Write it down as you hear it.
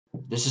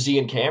This is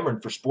Ian Cameron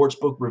for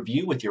Sportsbook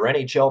Review with your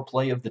NHL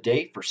play of the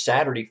day for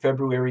Saturday,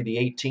 February the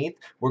 18th.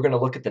 We're going to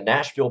look at the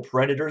Nashville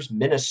Predators,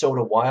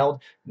 Minnesota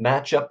Wild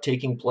matchup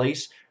taking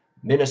place.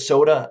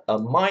 Minnesota, a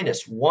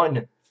minus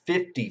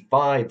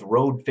 155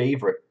 road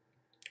favorite,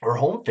 or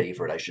home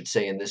favorite, I should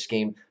say, in this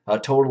game, a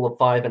total of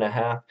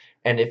 5.5.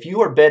 And if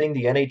you are betting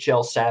the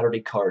NHL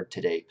Saturday card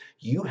today,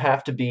 you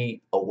have to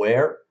be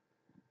aware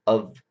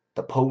of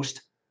the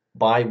post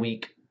bye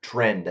week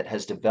trend that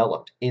has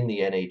developed in the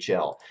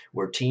NHL,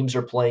 where teams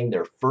are playing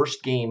their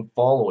first game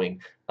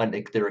following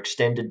their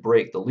extended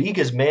break. The league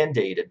has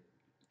mandated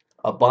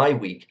a bye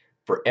week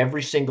for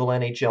every single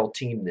NHL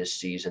team this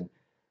season.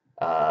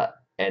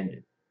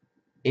 And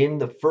in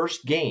the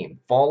first game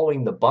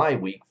following the bye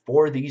week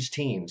for these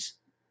teams,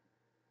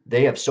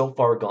 they have so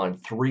far gone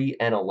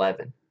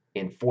 3-11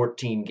 in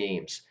 14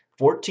 games.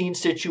 14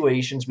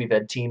 situations, we've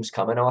had teams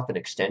coming off an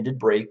extended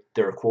break,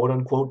 their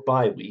quote-unquote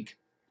bye week,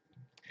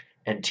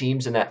 and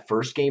teams in that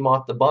first game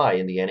off the bye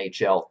in the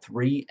NHL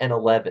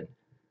 3-11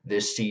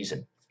 this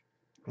season.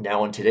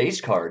 Now on today's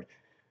card,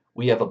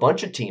 we have a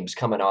bunch of teams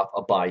coming off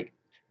a bye.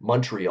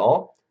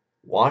 Montreal,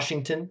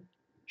 Washington,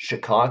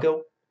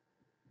 Chicago,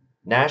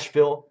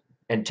 Nashville,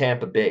 and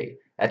Tampa Bay.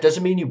 That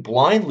doesn't mean you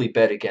blindly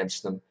bet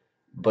against them,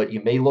 but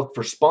you may look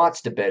for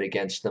spots to bet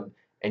against them,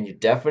 and you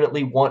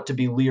definitely want to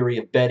be leery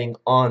of betting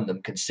on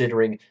them,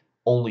 considering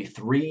only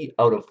 3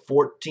 out of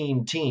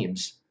 14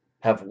 teams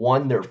have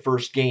won their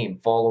first game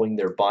following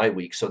their bye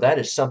week. So that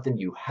is something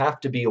you have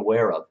to be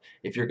aware of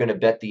if you're going to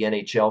bet the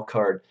NHL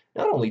card,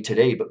 not only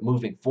today, but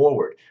moving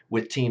forward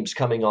with teams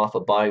coming off a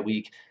bye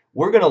week.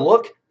 We're going to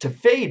look to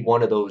fade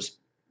one of those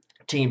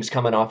teams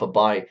coming off a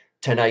bye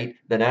tonight,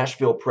 the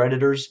Nashville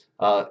Predators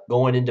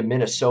going into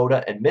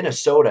Minnesota, and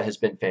Minnesota has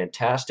been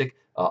fantastic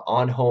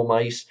on home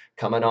ice,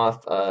 coming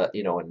off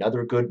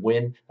another good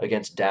win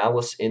against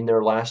Dallas in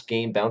their last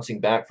game,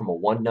 bouncing back from a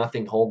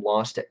 1-0 home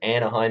loss to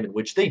Anaheim, in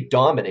which they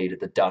dominated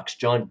the Ducks.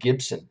 John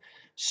Gibson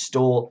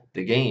stole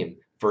the game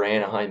for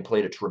Anaheim,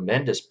 played a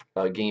tremendous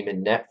game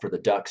in net for the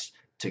Ducks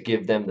to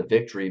give them the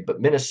victory.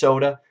 But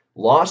Minnesota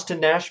lost to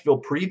Nashville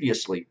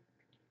previously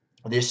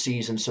this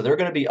season, so they're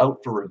going to be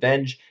out for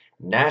revenge.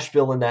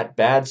 Nashville in that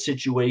bad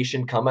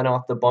situation coming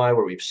off the bye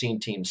where we've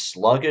seen teams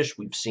sluggish,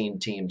 we've seen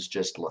teams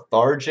just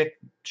lethargic,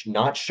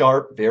 not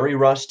sharp, very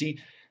rusty.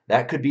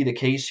 That could be the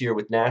case here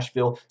with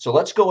Nashville. So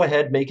let's go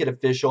ahead, make it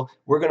official.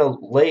 We're going to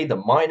lay the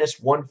minus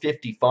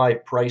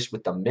 155 price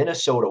with the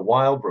Minnesota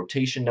Wild,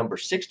 rotation number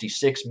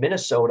 66,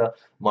 Minnesota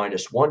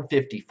minus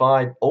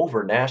 155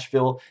 over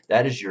Nashville.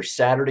 That is your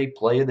Saturday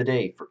play of the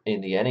day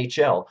in the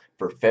NHL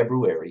for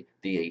February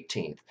the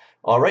 18th.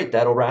 All right,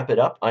 that'll wrap it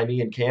up. I'm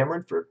Ian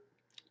Cameron for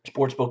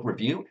Sportsbook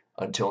Review.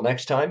 Until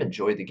next time,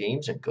 enjoy the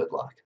games and good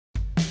luck.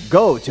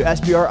 Go to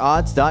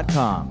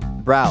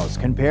SBRodds.com. Browse,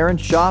 compare,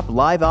 and shop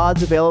live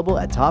odds available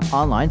at top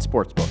online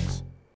sportsbooks.